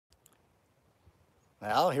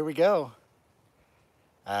Well, here we go.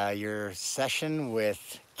 Your session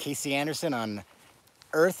with Casey Anderson on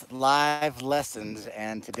Earth Live Lessons.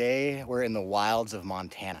 And today we're in the wilds of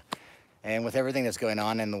Montana. And with everything that's going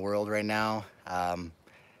on in the world right now,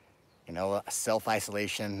 self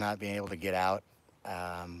isolation, not being able to get out,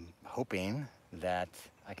 hoping that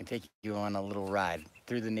I can take you on a little ride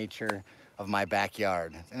through the nature of my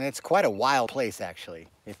backyard. And it's quite a wild place, actually.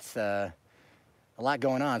 It's a lot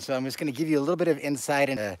going on. So I'm just going to give you a little bit of insight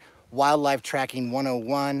into Wildlife Tracking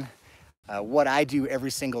 101, what I do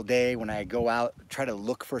every single day when I go out, try to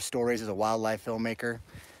look for stories as a wildlife filmmaker.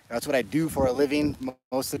 That's what I do for a living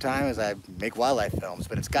most of the time is I make wildlife films,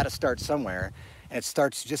 but it's got to start somewhere. And it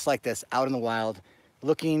starts just like this, out in the wild,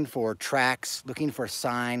 looking for tracks, looking for a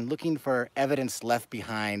sign, looking for evidence left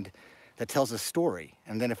behind that tells a story.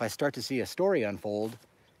 And then if I start to see a story unfold,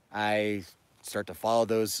 I start to follow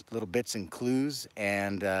those little bits and clues.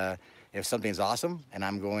 And if something's awesome and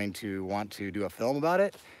I'm going to want to do a film about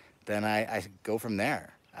it, then I go from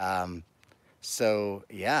there. So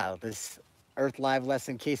yeah, this Earth Live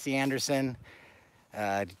lesson, Casey Anderson,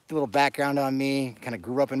 a little background on me, kind of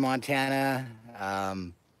grew up in Montana.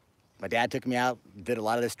 My dad took me out, did a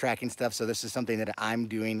lot of this tracking stuff. So this is something that I'm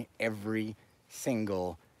doing every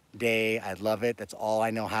single day. I love it. That's all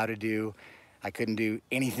I know how to do. I couldn't do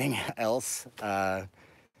anything else.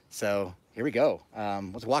 So here we go.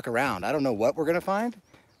 Let's walk around. I don't know what we're gonna find,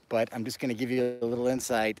 but I'm just gonna give you a little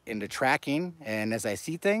insight into tracking. And as I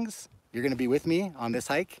see things, you're gonna be with me on this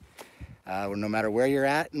hike. No matter where you're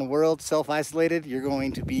at in the world, self-isolated, you're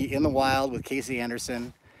going to be in the wild with Casey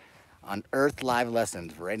Anderson on Earth Live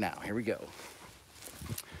Lessons right now. Here we go.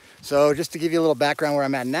 So just to give you a little background where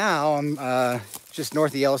I'm at now, I'm just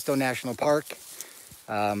north of Yellowstone National Park.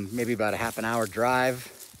 Maybe about a half an hour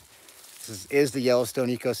drive. This is the Yellowstone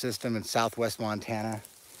ecosystem in southwest Montana.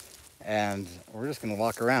 And we're just gonna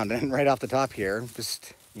walk around. And right off the top here,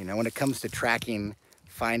 just, when it comes to tracking,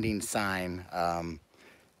 finding sign, one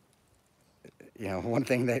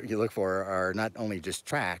thing that you look for are not only just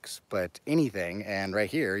tracks, but anything. And right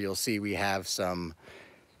here, you'll see we have some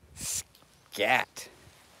scat.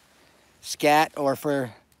 Scat, or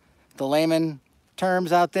for the layman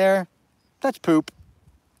terms out there, that's poop.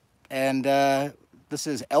 And this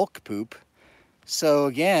is elk poop. So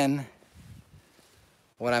again,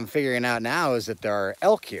 what I'm figuring out now is that there are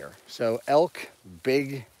elk here. So elk,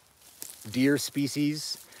 big deer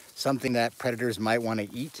species, something that predators might want to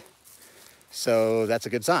eat. So that's a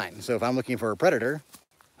good sign. So if I'm looking for a predator,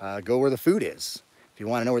 go where the food is. If you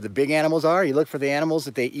want to know where the big animals are, you look for the animals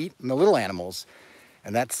that they eat and the little animals.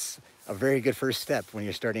 And that's a very good first step when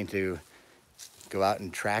you're starting to go out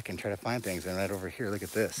and track and try to find things. And right over here, look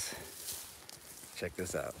at this. Check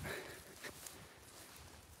this out.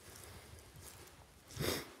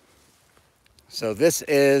 So this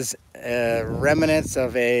is remnants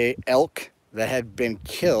of a elk that had been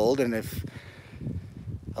killed. And if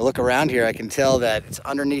I look around here, I can tell that it's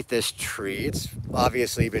underneath this tree. It's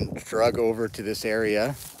obviously been drug over to this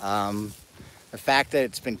area. The fact that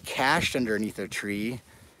it's been cached underneath a tree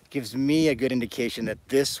gives me a good indication that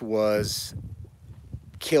this was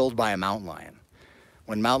killed by a mountain lion.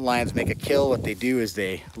 When mountain lions make a kill, what they do is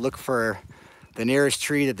they look for the nearest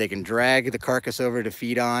tree that they can drag the carcass over to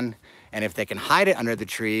feed on. And if they can hide it under the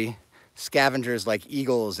tree, scavengers like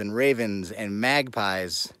eagles and ravens and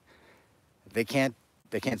magpies, they can't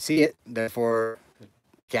see it. Therefore, the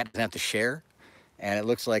cat doesn't have to share. And it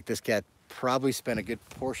looks like this cat probably spent a good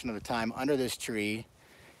portion of the time under this tree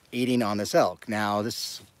eating on this elk. Now, this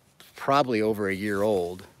is probably over a year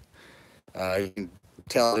old. You can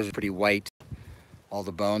tell it's pretty white. All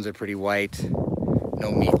the bones are pretty white,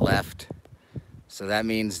 no meat left. So that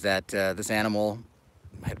means that this animal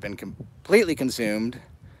had been completely consumed.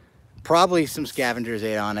 Probably some scavengers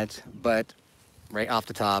ate on it, but right off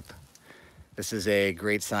the top, this is a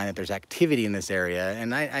great sign that there's activity in this area.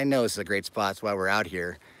 And I know this is a great spot, that's why we're out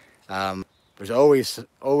here. There's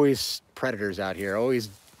always predators out here, always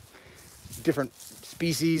different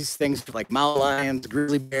species, things like mountain lions,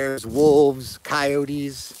 grizzly bears, wolves,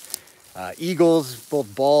 coyotes, eagles,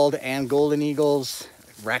 both bald and golden eagles,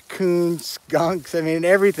 raccoons, skunks. I mean,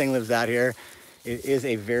 everything lives out here. It is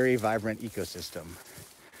a very vibrant ecosystem.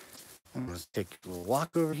 Let's take a little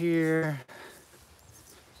walk over here.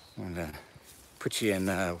 I'm gonna put you in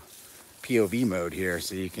POV mode here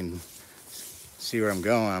so you can see where I'm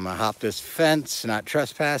going. I'm gonna hop this fence, not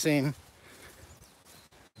trespassing.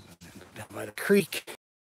 Down by the creek.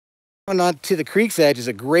 Going on to the creek's edge is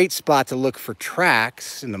a great spot to look for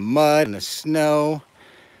tracks in the mud and the snow.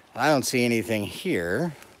 I don't see anything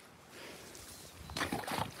here.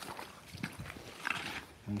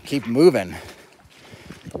 Keep moving.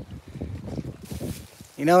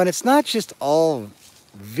 You know, and it's not just all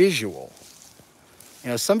visual.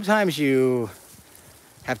 You know, sometimes you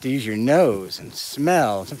have to use your nose and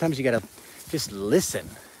smell. Sometimes you gotta just listen.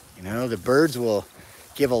 You know, the birds will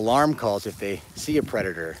give alarm calls if they see a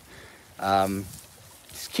predator.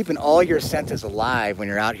 Just keeping all your senses alive when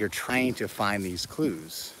you're out here trying to find these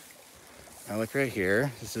clues. Now look right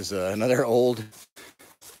here. This is another old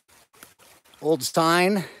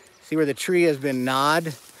sign. See where the tree has been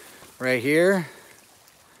gnawed? Right here.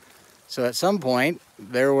 So at some point,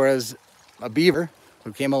 there was a beaver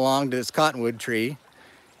who came along to this cottonwood tree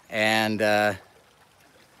and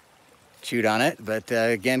chewed on it, but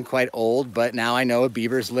again, quite old. But now I know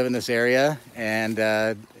beavers live in this area, and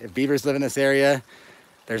if beavers live in this area,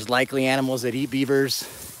 there's likely animals that eat beavers.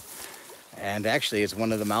 And actually, it's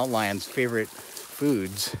one of the mountain lion's favorite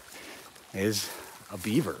foods is a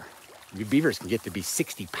beaver. Beavers can get to be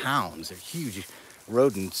 60 pounds. They're huge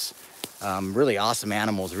rodents, really awesome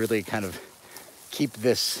animals, really kind of keep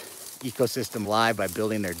this ecosystem alive by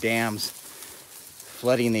building their dams,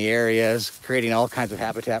 flooding the areas, creating all kinds of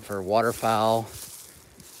habitat for waterfowl.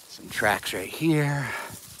 Some tracks right here.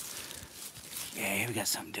 Okay, we got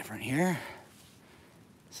something different here.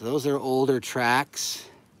 So those are older tracks.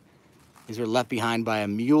 These were left behind by a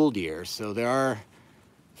mule deer. So there are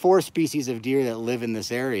 4 species of deer that live in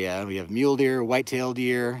this area. We have mule deer, white-tailed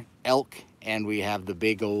deer, elk, and we have the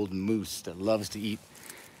big old moose that loves to eat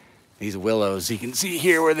these willows. You can see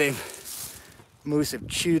here where moose have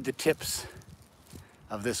chewed the tips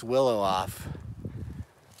of this willow off.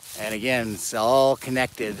 And again, it's all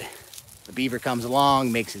connected. The beaver comes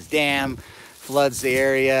along, makes his dam, floods the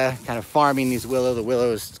area, kind of farming these willows. The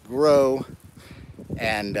willows grow,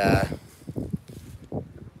 and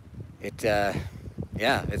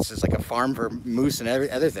yeah, it's just like a farm for moose and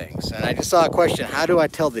other things. And I just saw a question: how do I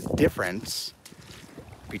tell the difference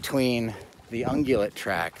between the ungulate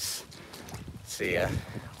tracks? Let's see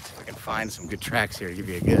if I can find some good tracks here to give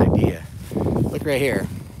you a good idea. Look right here.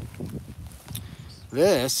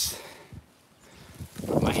 This,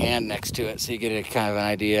 put my hand next to it so you get a kind of an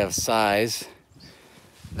idea of size.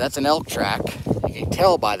 That's an elk track. You can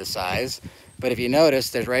tell by the size. But if you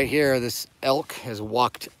notice, there's right here, this elk has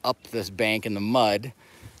walked up this bank in the mud,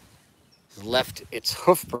 left its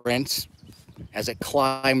hoof prints as it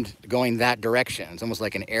climbed going that direction. It's almost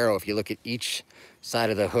like an arrow. If you look at each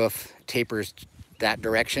side of the hoof, tapers that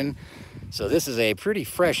direction. So this is a pretty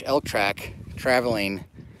fresh elk track traveling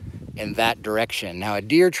in that direction. Now a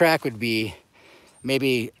deer track would be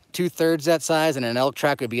maybe 2/3 that size, and an elk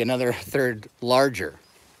track would be another third larger.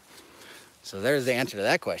 So there's the answer to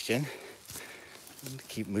that question.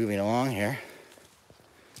 Keep moving along here.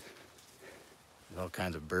 All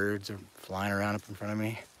kinds of birds are flying around up in front of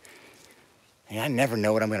me. And I never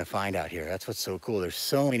know what I'm going to find out here. That's what's so cool. There's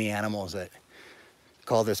so many animals that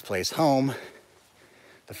call this place home.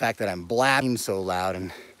 The fact that I'm blabbing so loud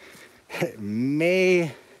and it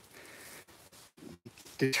may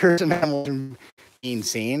deter some animals from being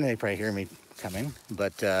seen. They probably hear me coming,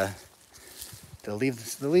 but they'll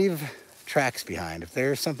leave tracks behind. If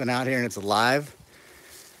there's something out here and it's alive,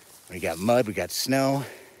 we got mud, we got snow,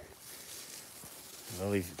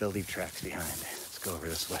 they'll leave tracks behind. Let's go over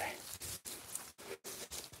this way.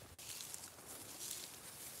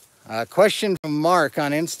 Question from Mark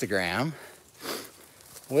on Instagram.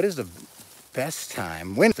 What is the best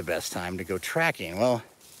time, when's the best time to go tracking? Well,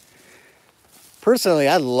 personally,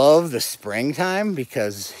 I love the springtime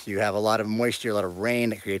because you have a lot of moisture, a lot of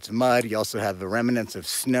rain that creates mud. You also have the remnants of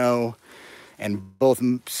snow, and both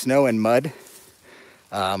snow and mud.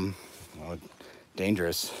 Well,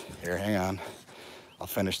 dangerous. Here, hang on. I'll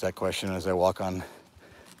finish that question as I walk on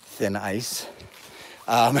thin ice.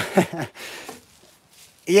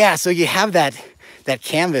 Yeah, so you have that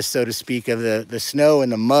canvas, so to speak, of the snow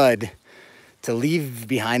and the mud to leave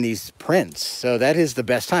behind these prints. So that is the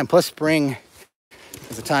best time. Plus spring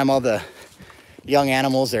is the time all the young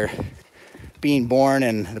animals are being born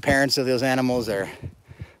and the parents of those animals are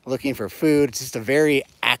looking for food. It's just a very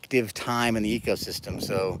active time in the ecosystem.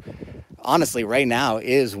 So honestly, right now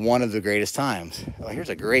is one of the greatest times. Oh, here's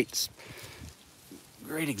a great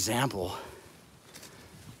example.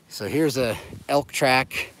 So here's a elk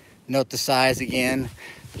track. Note the size again.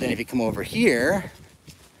 Then if you come over here,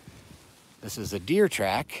 this is a deer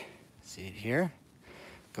track. See it here?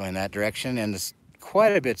 Going that direction, and it's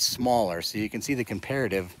quite a bit smaller. So you can see the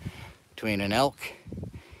comparative between an elk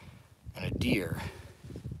and a deer.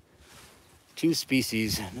 Two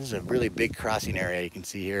species. This is a really big crossing area. You can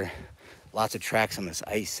see here lots of tracks on this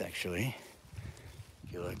ice, actually.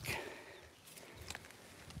 If you look,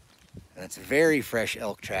 that's very fresh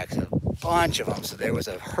elk tracks, a bunch of them. So there was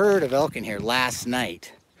a herd of elk in here last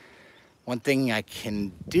night. One thing I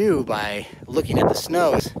can do by looking at the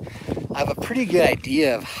snow is I have a pretty good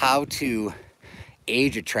idea of how to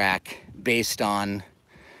age a track based on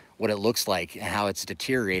what it looks like and how it's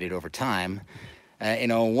deteriorated over time. You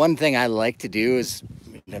know, one thing I like to do is,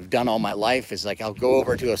 I've done all my life, is like I'll go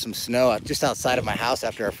over to some snow just outside of my house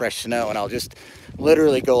after a fresh snow, and I'll just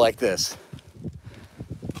literally go like this.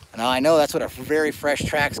 Now I know that's what a very fresh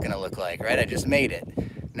track's gonna look like, right? I just made it.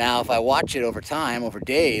 Now if I watch it over time, over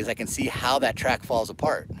days, I can see how that track falls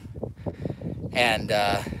apart. And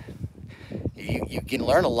you can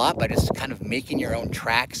learn a lot by just kind of making your own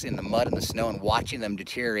tracks in the mud and the snow and watching them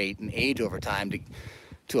deteriorate and age over time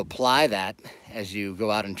to apply that as you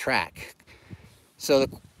go out and track. So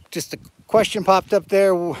just the question popped up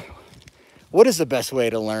there, what is the best way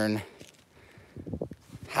to learn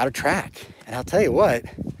how to track? And I'll tell you what,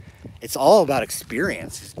 it's all about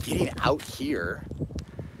experience. It's getting out here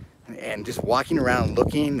and just walking around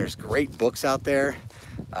looking. There's great books out there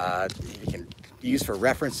you can use for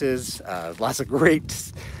references, lots of great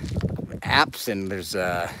apps, and there's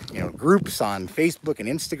you know, groups on Facebook and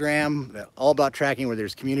Instagram all about tracking, where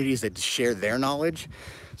there's communities that share their knowledge.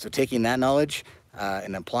 So taking that knowledge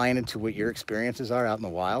and applying it to what your experiences are out in the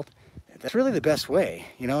wild, that's really the best way,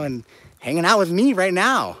 you know. And hanging out with me right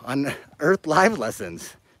now on Earth Live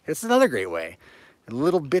Lessons, it's another great way.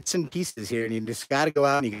 Little bits and pieces here, and you just got to go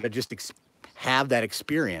out and you got to just have that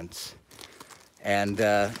experience and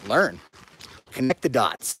learn, connect the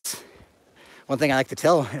dots. One thing I like to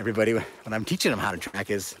tell everybody when I'm teaching them how to track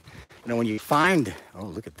is, you know, when you find, oh,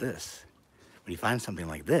 look at this, when you find something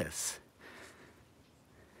like this,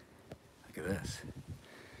 look at this.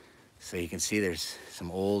 So you can see there's some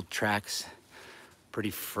old tracks,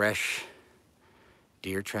 pretty fresh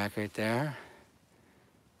deer track right there.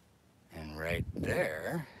 And right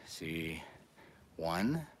there, see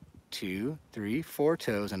 1, 2, 3, 4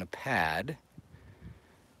 toes and a pad.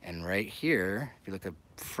 And right here, if you look at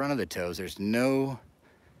the front of the toes, there's no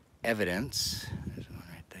evidence. There's one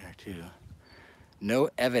right there too. No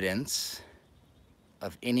evidence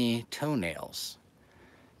of any toenails.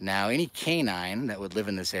 Now, any canine that would live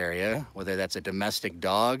in this area, whether that's a domestic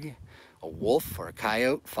dog, a wolf, or a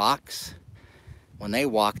coyote, fox, when they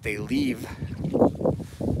walk, they leave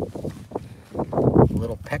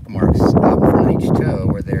little peck marks out from each toe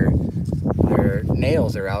where their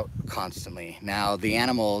nails are out constantly. Now, the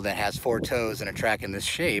animal that has 4 toes in a track in this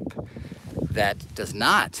shape that does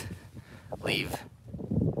not leave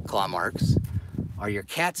claw marks are your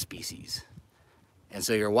cat species. And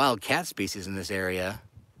so your wild cat species in this area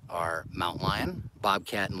are mountain lion,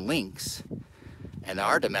 bobcat, and lynx. And there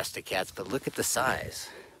are domestic cats, but look at the size.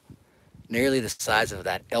 Nearly the size of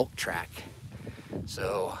that elk track.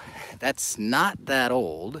 So that's not that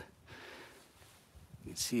old.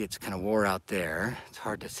 You can see it's kind of wore out there. It's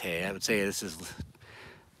hard to say. I would say this is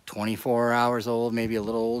 24 hours old, maybe a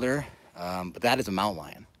little older, but that is a mountain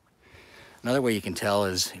lion. Another way you can tell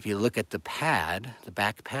is if you look at the pad, the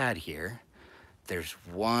back pad here, there's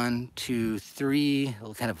 1, 2, 3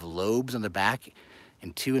 little kind of lobes on the back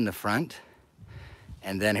and 2 in the front.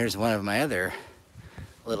 And then here's one of my other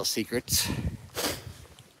little secrets.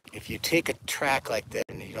 If you take a track like that,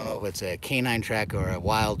 and you don't know if it's a canine track or a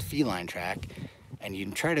wild feline track, and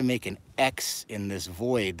you try to make an X in this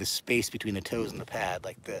void, the space between the toes and the pad,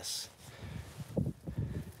 like this.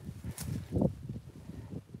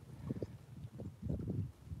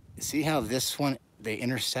 See how this one, they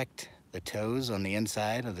intersect the toes on the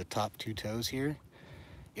inside of the top 2 toes here?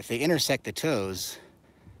 If they intersect the toes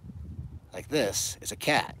like this, it's a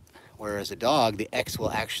cat. Whereas a dog, the X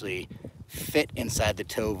will actually fit inside the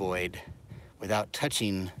toe void without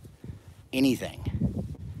touching anything.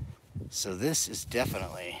 So this is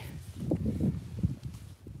definitely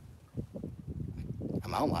a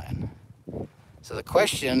mountain lion. So the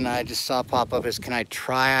question I just saw pop up is, can I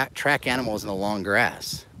track animals in the long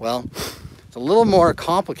grass? Well, it's a little more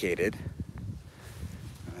complicated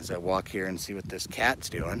as I walk here and see what this cat's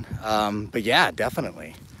doing. But yeah,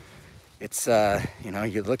 definitely. It's, you know,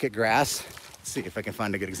 you look at grass. Let's see if I can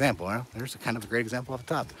find a good example. Well, there's a kind of a great example off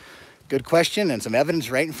the top. Good question and some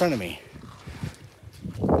evidence right in front of me.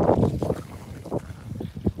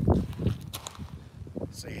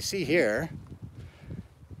 So you see here,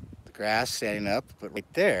 the grass standing up, but right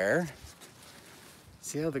there,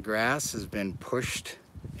 see how the grass has been pushed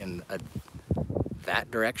in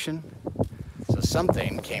that direction? So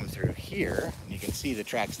something came through here, and you can see the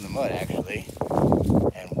tracks in the mud actually,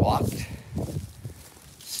 and walked,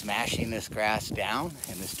 smashing this grass down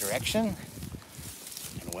in this direction,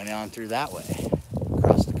 and went on through that way,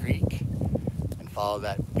 across the creek, and followed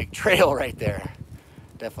that big trail right there.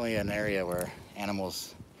 Definitely an area where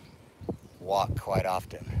animals walk quite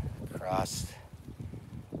often across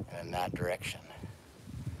in that direction.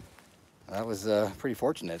 That was pretty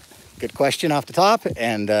fortunate. Good question off the top,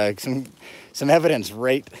 and some evidence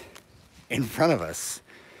right in front of us.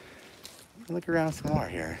 Look around some more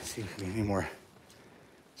here, see if we have any more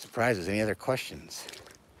surprises, any other questions.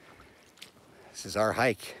 This is our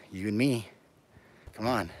hike, you and me. Come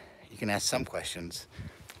on, you can ask some questions.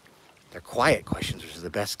 They're quiet questions, which is the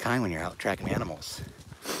best kind when you're out tracking animals.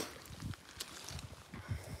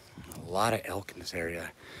 A lot of elk in this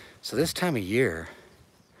area. So this time of year,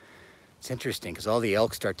 it's interesting because all the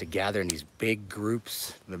elk start to gather in these big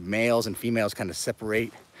groups. The males and females kind of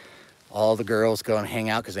separate. All the girls go and hang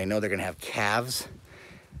out because they know they're gonna have calves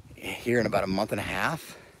here in about a month and a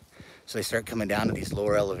half. So they start coming down to these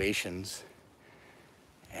lower elevations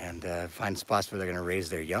and find spots where they're gonna raise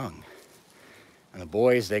their young. And the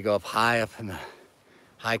boys, they go up high, up in the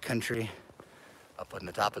high country, up on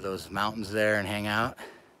the top of those mountains there and hang out.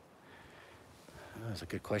 Oh, that's a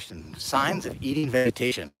good question. Signs of eating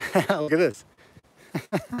vegetation. Look at this.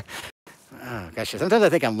 Oh, gosh, sometimes I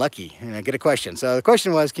think I'm lucky and I get a question. So the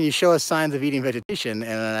question was, can you show us signs of eating vegetation?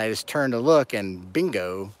 And then I just turned to look and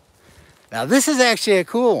bingo. Now this is actually a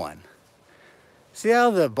cool one. See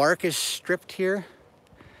how the bark is stripped here?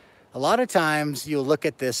 A lot of times you'll look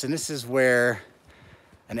at this and this is where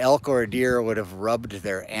an elk or a deer would have rubbed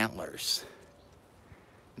their antlers.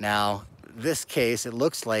 Now, this case, it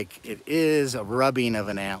looks like it is a rubbing of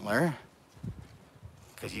an antler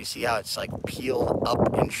because you see how it's like peeled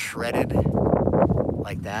up and shredded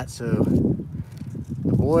like that. So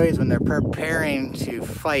the boys, when they're preparing to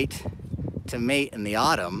fight to mate in the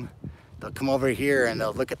autumn, they'll come over here and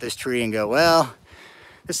they'll look at this tree and go, well,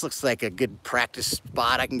 this looks like a good practice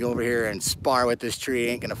spot. I can go over here and spar with this tree.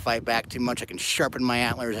 I ain't gonna fight back too much. I can sharpen my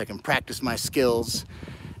antlers. I can practice my skills.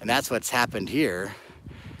 And that's what's happened here,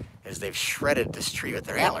 is they've shredded this tree with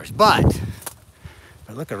their antlers. But if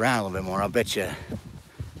I look around a little bit more, I'll bet you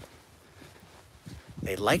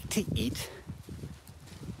they like to eat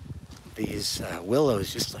these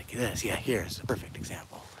willows just like this. Yeah, here's a perfect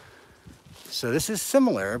example. So this is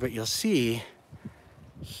similar, but you'll see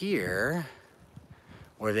here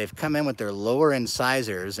where they've come in with their lower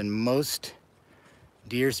incisors, and most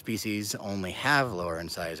deer species only have lower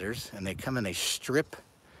incisors, and they come and they strip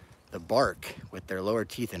the bark with their lower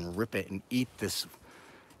teeth and rip it and eat this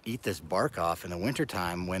bark off in the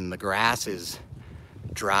wintertime when the grass is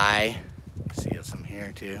dry. See some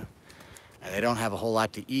here too. And they don't have a whole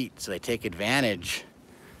lot to eat, so they take advantage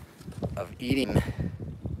of eating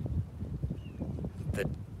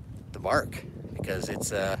the bark because it's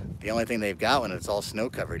the only thing they've got when it's all snow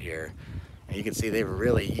covered here. And you can see they've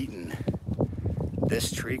really eaten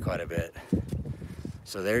this tree quite a bit.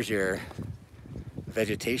 So there's your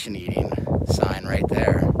vegetation eating sign right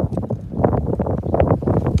there.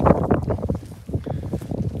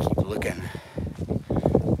 Keep looking.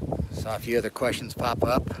 Saw a few other questions pop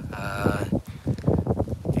up.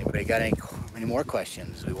 Anybody got any more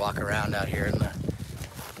questions? We walk around out here in the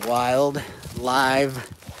wild, live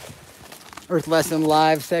Earth Lesson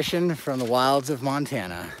live session from the wilds of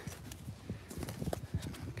Montana.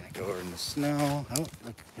 I'm gonna go over in the snow. Oh,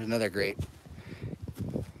 look, there's another great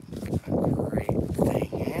thing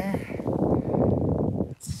here.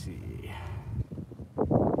 Let's see.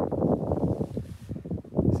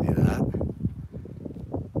 See that?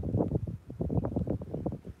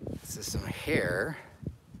 This is some hair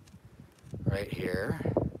right here.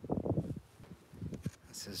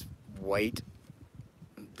 This is white.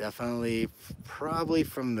 Definitely, probably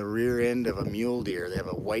from the rear end of a mule deer. They have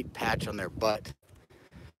a white patch on their butt.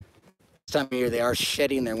 This time of year, they are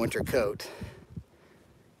shedding their winter coat.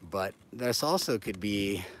 But this also could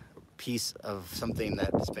be a piece of something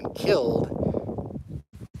that's been killed,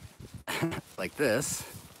 like this.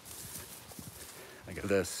 Look at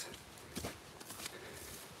this.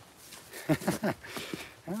 Oh,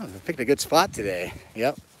 I picked a good spot today.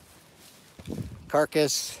 Yep.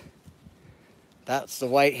 Carcass. That's the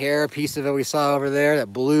white hair piece of it we saw over there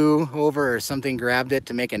that blew over, or something grabbed it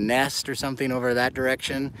to make a nest or something over that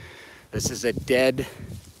direction. This is a dead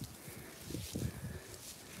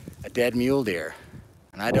mule deer.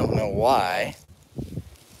 And I don't know why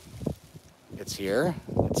it's here.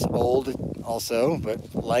 It's old also,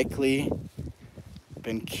 but likely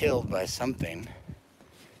been killed by something.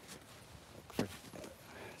 Let's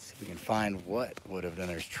see if we can find what would have done.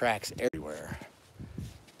 There's tracks everywhere.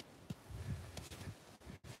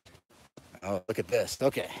 Oh, look at this.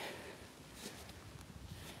 Okay.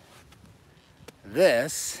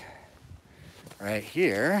 This right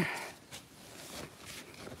here,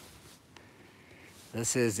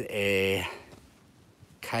 this is a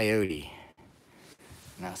coyote.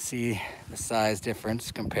 Now see the size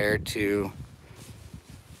difference compared to,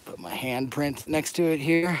 put my handprint next to it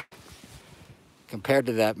here, compared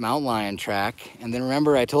to that mountain lion track. And then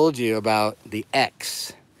remember I told you about the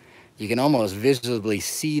X. You can almost visibly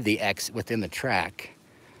see the X within the track.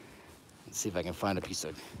 Let's see if I can find a piece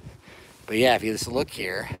of, but yeah, if you just look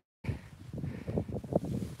here,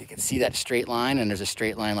 you can see that straight line, and there's a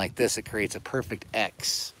straight line like this. It creates a perfect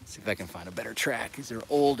X. Let's see if I can find a better track. These are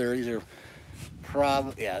older, these are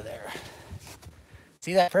probably, yeah, there.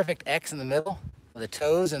 See that perfect X in the middle with the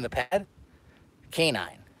toes and the pad?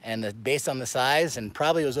 Canine. And based on the size, and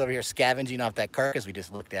probably was over here scavenging off that carcass we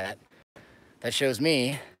just looked at, that shows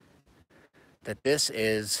me that this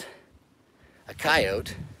is a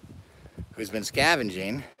coyote who's been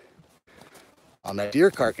scavenging on that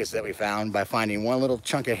deer carcass that we found by finding one little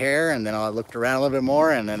chunk of hair, and then I looked around a little bit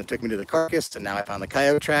more, and then it took me to the carcass, and now I found the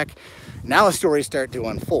coyote track. Now a story start to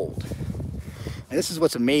unfold. And this is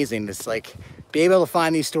what's amazing. It's like being able to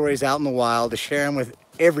find these stories out in the wild, to share them with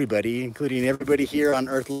everybody, including everybody here on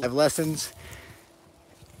Earth Live Lessons.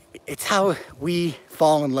 It's how we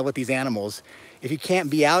fall in love with these animals. If you can't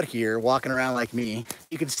be out here walking around like me,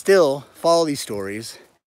 you can still follow these stories,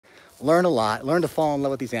 learn a lot, learn to fall in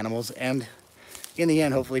love with these animals, and in the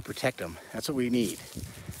end, hopefully protect them. That's what we need.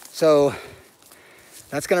 So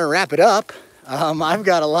that's gonna wrap it up. I've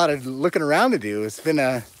got a lot of looking around to do. This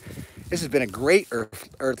has been a great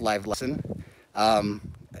Earth Live lesson.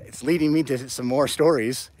 It's leading me to some more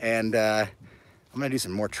stories, and I'm gonna do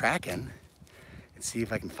some more tracking and see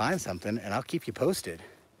if I can find something, and I'll keep you posted.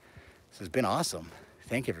 This has been awesome.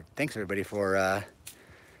 Thanks everybody for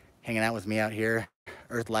hanging out with me out here.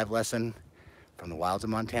 Earth Live lesson from the wilds of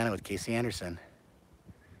Montana with Casey Anderson.